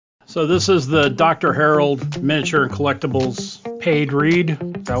So this is the Dr. Harold Miniature and Collectibles paid read. Is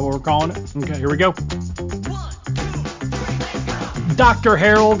that what we're calling it? Okay, here we go. Dr.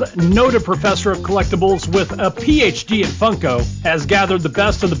 Harold, noted professor of collectibles with a PhD in Funko, has gathered the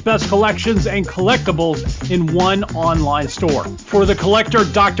best of the best collections and collectibles in one online store. For the collector,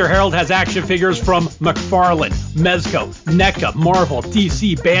 Dr. Harold has action figures from McFarlane, Mezco, NECA, Marvel,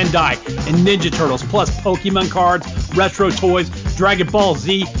 DC, Bandai, and Ninja Turtles, plus Pokemon cards, retro toys, Dragon Ball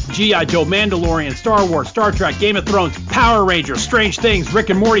Z, G.I. Joe, Mandalorian, Star Wars, Star Trek, Game of Thrones, Power Rangers, Strange Things,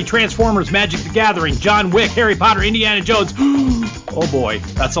 Rick and Morty, Transformers, Magic the Gathering, John Wick, Harry Potter, Indiana Jones. Oh boy,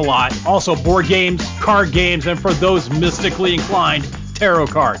 that's a lot. Also board games, card games, and for those mystically inclined, tarot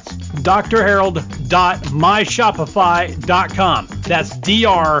cards. drharold.myshopify.com. That's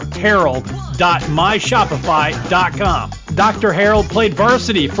drharold.myshopify.com. Dr. Harold played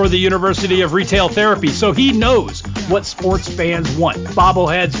varsity for the University of Retail Therapy, so he knows what sports fans want.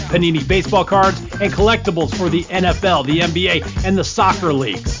 Bobbleheads, Panini baseball cards, and collectibles for the NFL, the NBA, and the soccer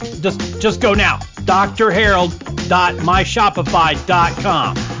leagues. Just go now.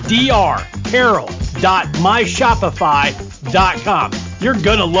 drharold.myshopify.com. drharold.myshopify.com. You're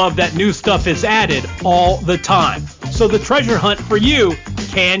gonna love that new stuff is added all the time. So the treasure hunt for you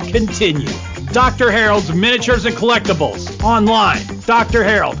can continue. Dr. Harold's Miniatures and Collectibles. Online,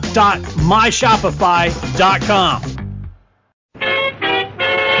 drharold.myshopify.com.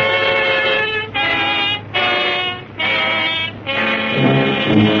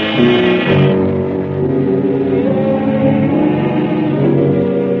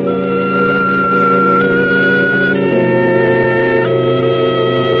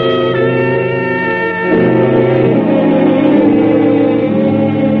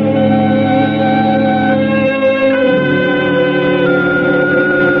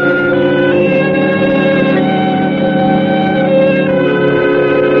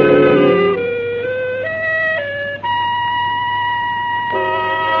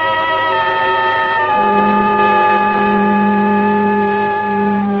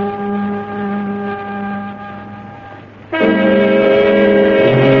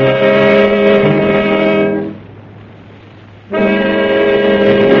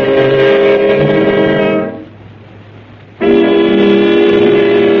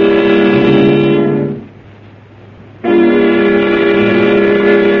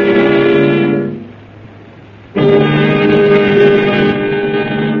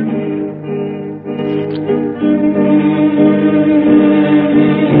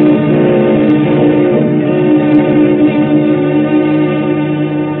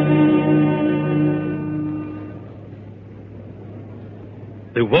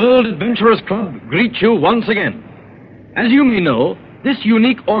 The World Adventurers Club greets you once again. As you may know, this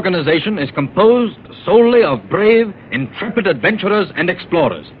unique organization is composed solely of brave, intrepid adventurers and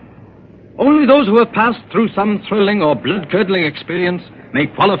explorers. Only those who have passed through some thrilling or blood-curdling experience may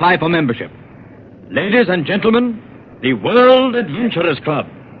qualify for membership. Ladies and gentlemen, the World Adventurers Club.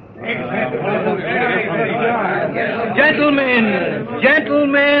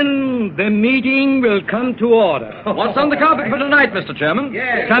 Gentlemen, the meeting will come to order. What's on the carpet for tonight, Mr. Chairman?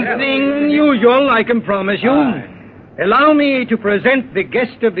 Something unusual, I can promise you. Allow me to present the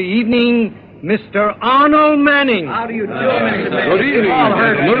guest of the evening, Mr. Arnold Manning. How do you do, Mr. Manning? Good evening,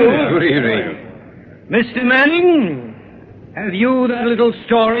 gentlemen. Good evening. Mr. Manning, have you that little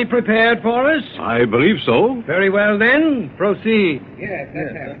story prepared for us? I believe so. Very well, then. Proceed.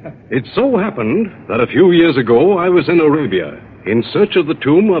 It so happened that a few years ago I was in Arabia in search of the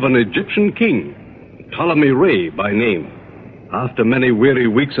tomb of an Egyptian king, Ptolemy Ra by name. After many weary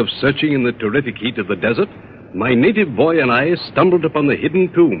weeks of searching in the terrific heat of the desert, my native boy and I stumbled upon the hidden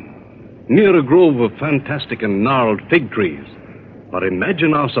tomb, near a grove of fantastic and gnarled fig trees. But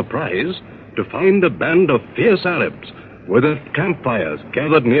imagine our surprise to find a band of fierce Arabs with their campfires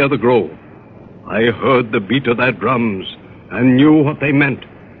gathered near the grove. I heard the beat of their drums and knew what they meant.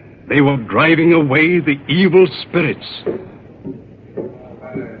 They were driving away the evil spirits.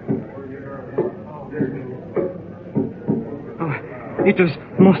 It is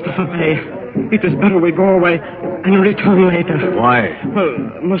Mustafa Bey. It is better we go away and return later. Why? Well,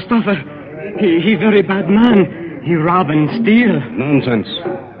 Mustafa, he very bad man. He rob and steal. Nonsense.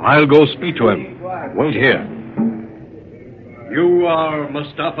 I'll go speak to him. Wait here. You are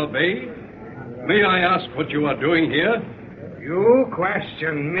Mustafa Bey? May I ask what you are doing here? You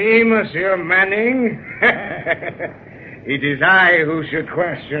question me, Monsieur Manning? It is I who should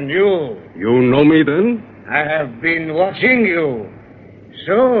question you. You know me then? I have been watching you.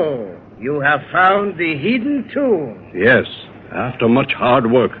 So, you have found the hidden tomb. Yes, after much hard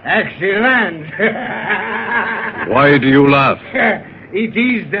work. Excellent. Why do you laugh? It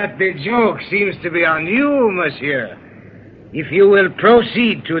is that the joke seems to be on you, monsieur. If you will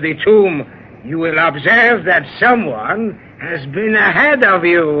proceed to the tomb, you will observe that someone has been ahead of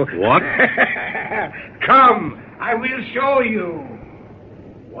you. What? Come, I will show you.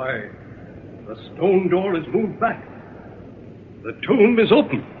 Why, the stone door is moved back. The tomb is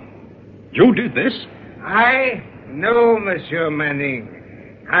open. You did this? No, Monsieur Manning.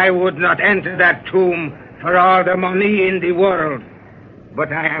 I would not enter that tomb for all the money in the world.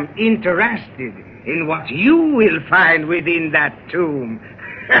 But I am interested in what you will find within that tomb.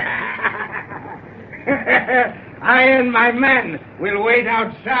 I and my men will wait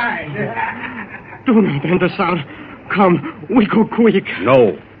outside. Do not enter, sir. Come, we go quick.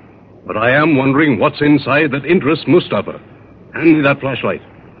 No. But I am wondering what's inside that interests Mustafa. Hand me that flashlight.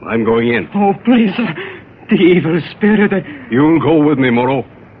 I'm going in. Oh, please, sir. The evil spirit... You'll go with me, Moreau.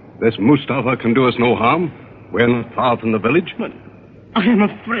 This Mustafa can do us no harm. We're not far from the village. But I am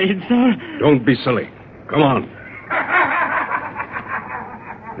afraid, sir. Don't be silly. Come on.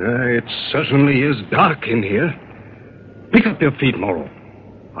 It certainly is dark in here. Pick up your feet, Moreau.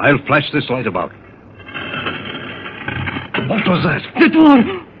 I'll flash this light about. What was that? The door!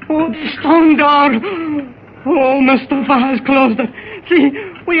 Oh, the stone door! Oh, Mustafa has closed it. See,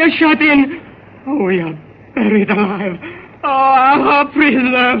 we are shut in. Oh, we are buried alive. Oh, Allah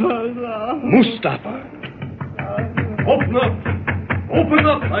preserve us. Mustafa! Open up! Open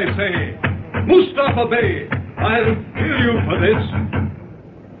up, I say! Mustafa Bey! I'll kill you for this!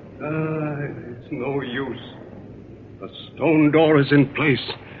 It's no use. The stone door is in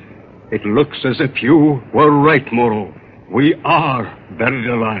place. It looks as if you were right, Moreau. We are buried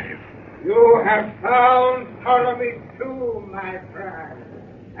alive. You have found Ptolemy too, my friend.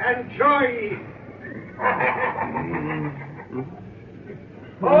 Enjoy it.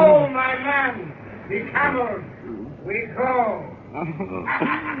 Oh, my man, the camels. We go.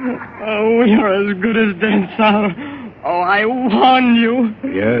 Oh, we are as good as dead, sir. Oh, I warn you.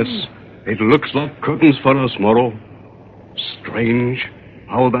 Yes, it looks like curtains for us, Moreau. Strange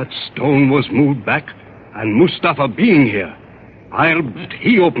how that stone was moved back, and Mustafa being here. I'll bet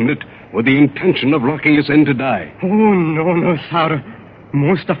he opened it with the intention of locking us in to die. Oh, no, sir.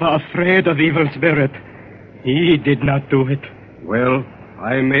 Mustafa afraid of evil spirit. He did not do it. Well,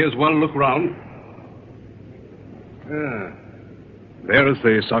 I may as well look round. There is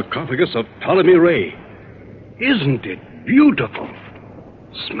the sarcophagus of Ptolemy Ra. Isn't it beautiful?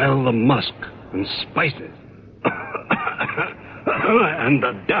 Smell the musk and spices. And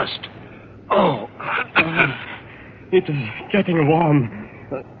the dust. Oh. It is getting warm.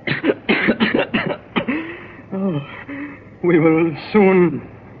 Oh, we will soon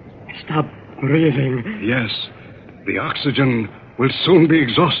stop breathing. Yes, the oxygen will soon be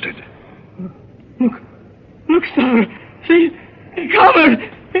exhausted. Look, sir. See, it covered.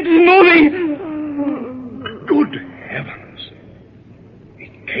 It is moving. Good heavens.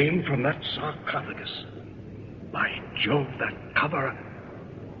 It came from that sarcophagus. By Jove, that cover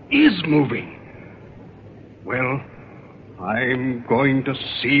is moving. Well, I'm going to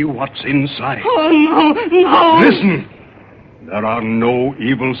see what's inside. Oh, no. Listen! There are no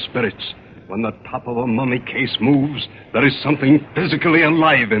evil spirits. When the top of a mummy case moves, there is something physically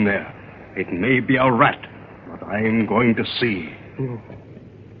alive in there. It may be a rat, but I'm going to see.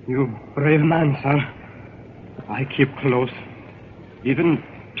 You brave man, sir. I keep close, even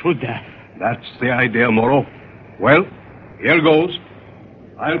to death. That's the idea, Moreau. Well, here goes.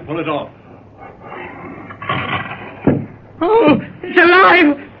 I'll pull it off. Oh, it's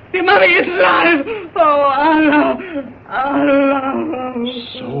alive! The mummy is alive! Oh, Allah!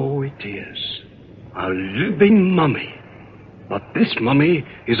 So it is. A living mummy. But this mummy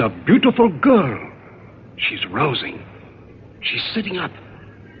is a beautiful girl. She's rousing. She's sitting up.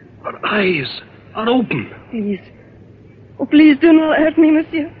 Her eyes are open. Please. Oh, please do not hurt me,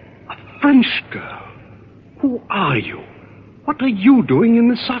 monsieur. A French girl. Who are you? What are you doing in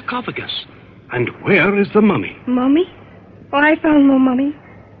the sarcophagus? And where is the mummy? Mummy? Oh, I found no mummy.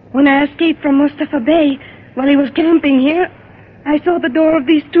 When I escaped from Mustafa Bey, while he was camping here, I saw the door of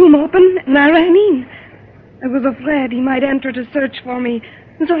this tomb open, and I ran in. I was afraid he might enter to search for me,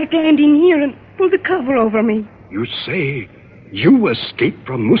 and so I climbed in here and pulled the cover over me. You say you escaped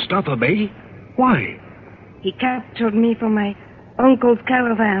from Mustafa Bey? Why? He captured me from my uncle's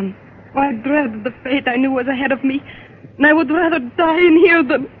caravan. I dreaded the fate I knew was ahead of me, and I would rather die in here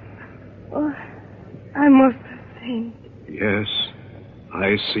than... Oh, I must have fainted. Yes,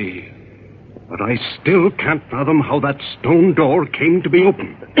 I see. But I still can't fathom how that stone door came to be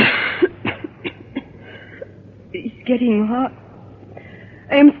opened. It's getting hot.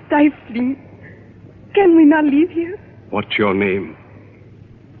 I am stifling. Can we not leave here? What's your name?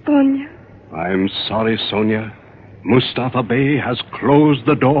 Sonia. I'm sorry, Sonia. Mustafa Bey has closed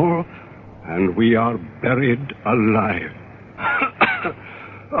the door, and we are buried alive.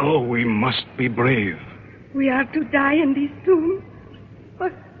 Oh, we must be brave. We are to die in this tomb.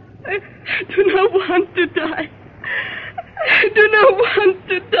 But I do not want to die. I do not want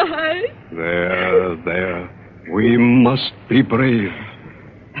to die. There. We must be brave.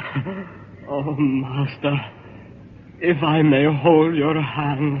 Oh, Master, if I may hold your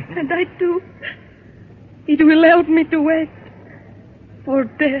hand. And I do. It will help me to wait for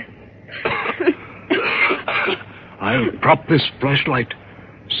death. I'll drop this flashlight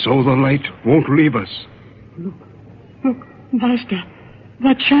so the light won't leave us. Look, Master,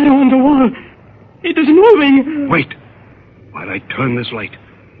 that shadow on the wall, it is moving. Wait, while I turn this light.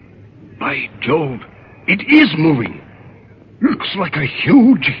 By Jove, it is moving. Looks like a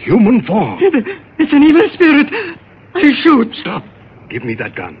huge human form. It's an evil spirit. I shoot. Stop. Give me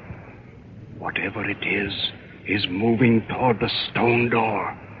that gun. Whatever it is moving toward the stone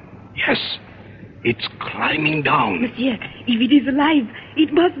door. Yes, it's climbing down. Monsieur, if it is alive,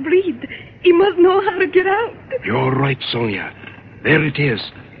 it must breathe. It must know how to get out. You're right, Sonia. There it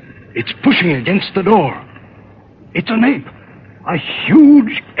is. It's pushing against the door. It's an ape. A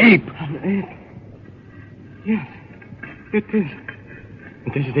huge ape. An ape? Yes, it is.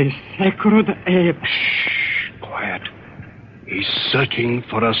 It is the sacred ape. Shh, quiet. He's searching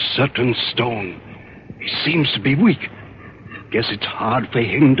for a certain stone. He seems to be weak. Guess it's hard for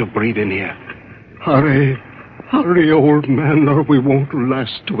him to breathe in here. Hurry, old man, or we won't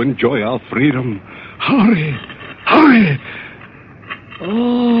last to enjoy our freedom. Hurry.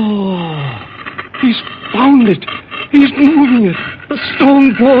 Oh, he's found it. He's moving it. The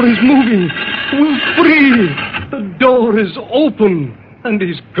stone door is moving. We're free. The door is open, and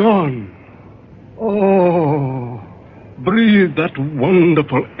he's gone. Oh, breathe that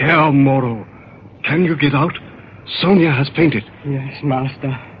wonderful air, Moro. Can you get out? Sonia has fainted. Yes,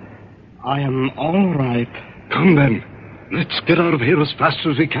 Master. I am all right. Come then. Let's get out of here as fast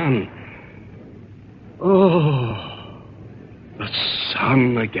as we can. Oh, the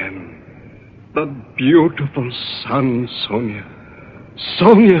sun again. The beautiful sun, Sonia.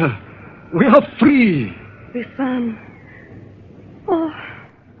 Sonia, we are free. The sun.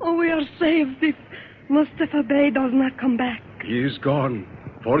 Oh, we are saved if Mustafa Bey does not come back. He is gone.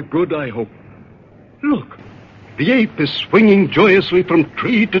 For good, I hope. Look, the ape is swinging joyously from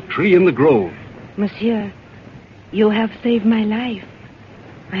tree to tree in the grove. Monsieur, you have saved my life.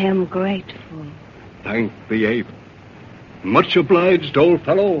 I am grateful. Thank the ape. Much obliged, old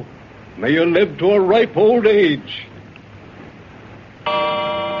fellow. May you live to a ripe old age.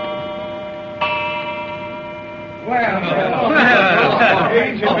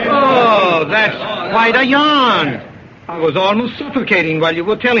 Oh, that's quite a yarn. I was almost suffocating while you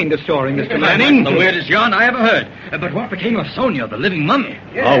were telling the story, Mr. Manning. The weirdest yarn I ever heard. But what became of Sonia, the living mummy?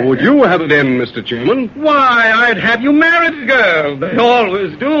 How would you have it end, Mr. Chairman? Why, I'd have you marry the girl. They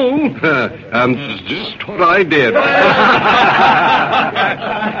always do. Just what I did.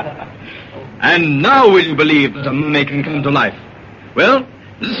 And now will you believe that a mummy can come to life? Well,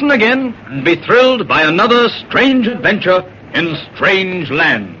 listen again and be thrilled by another strange adventure in a strange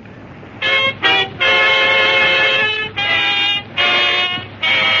land.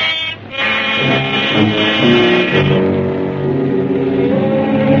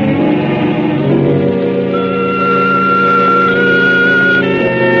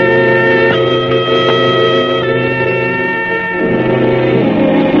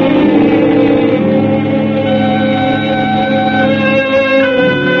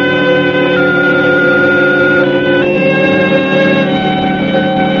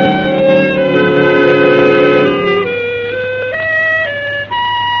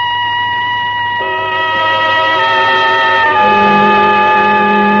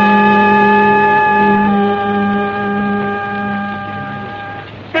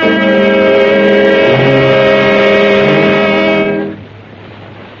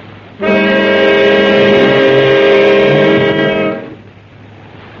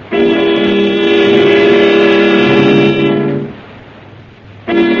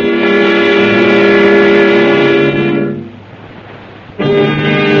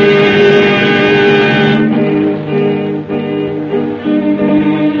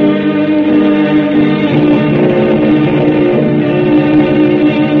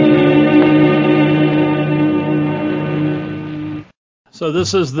 So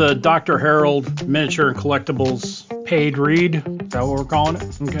this is the Dr. Harold Miniature and Collectibles paid read. Is that what we're calling it?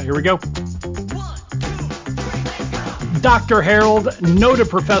 Okay, here we go. 1, 2, 3, let's go. Dr. Harold, noted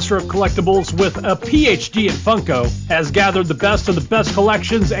professor of collectibles with a PhD in Funko, has gathered the best of the best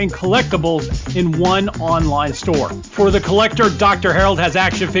collections and collectibles in one online store. For the collector, Dr. Harold has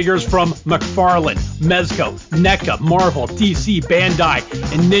action figures from McFarlane, Mezco, NECA, Marvel, DC, Bandai,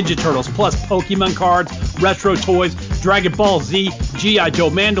 and Ninja Turtles, plus Pokemon cards, retro toys, Dragon Ball Z, G.I. Joe,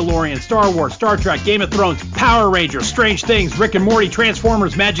 Mandalorian, Star Wars, Star Trek, Game of Thrones, Power Rangers, Strange Things, Rick and Morty,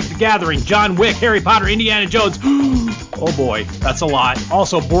 Transformers, Magic the Gathering, John Wick, Harry Potter, Indiana Jones. Oh boy, that's a lot.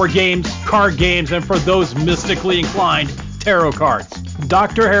 Also board games, card games, and for those mystically inclined, tarot cards.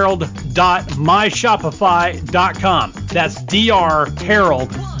 drharold.myshopify.com. That's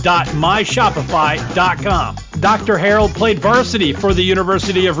drharold.myshopify.com. Dr. Harold played varsity for the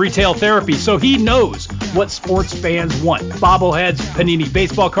University of Retail Therapy, so he knows what sports fans want. Bobbleheads, Panini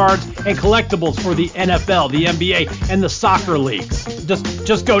baseball cards, and collectibles for the NFL, the NBA, and the soccer leagues.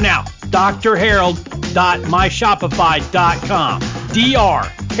 Just go now. drharold.myshopify.com.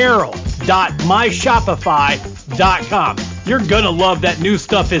 drharold.myshopify.com. You're gonna love that new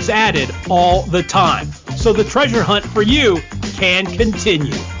stuff is added all the time. So the treasure hunt for you can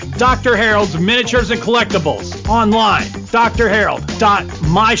continue. Dr. Harold's Miniatures and Collectibles online.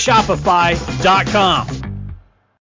 drharold.myshopify.com.